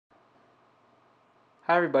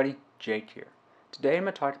Hi everybody, Jake here. Today I'm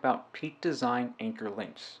going to talk about Peak Design anchor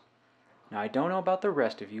links. Now I don't know about the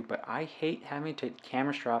rest of you, but I hate having to take the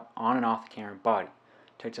camera strap on and off the camera body.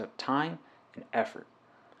 It takes up time and effort.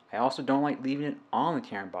 I also don't like leaving it on the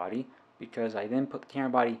camera body because I then put the camera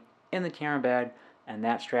body in the camera bag and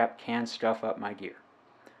that strap can scuff up my gear.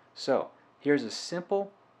 So here's a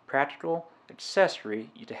simple, practical accessory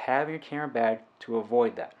you to have in your camera bag to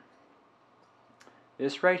avoid that.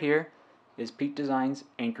 This right here is Peak Design's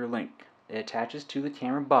anchor link. It attaches to the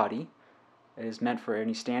camera body. It is meant for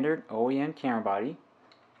any standard OEM camera body.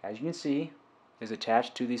 As you can see, it is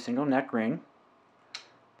attached to the single neck ring.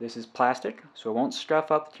 This is plastic, so it won't scuff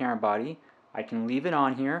up the camera body. I can leave it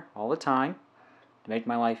on here all the time to make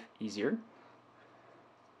my life easier.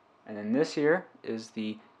 And then this here is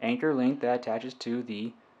the anchor link that attaches to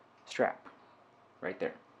the strap right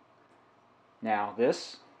there. Now that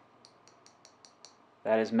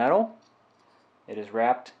is metal. It is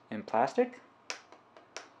wrapped in plastic.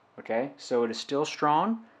 Okay, so it is still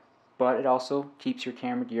strong, but it also keeps your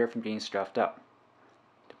camera gear from getting scuffed up.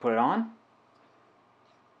 To put it on,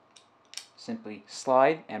 simply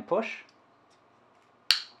slide and push.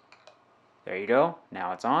 There you go,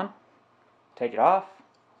 now it's on. Take it off,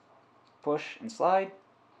 push and slide,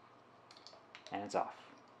 and it's off.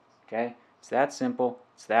 Okay, it's that simple,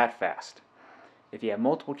 it's that fast. If you have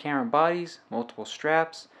multiple camera bodies, multiple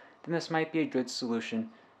straps, then this might be a good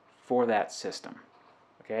solution for that system.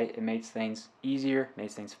 Okay, it makes things easier,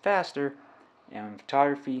 makes things faster, and in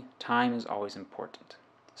photography, time is always important.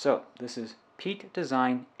 So this is Peak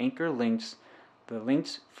Design anchor links. The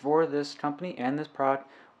links for this company and this product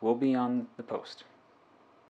will be on the post.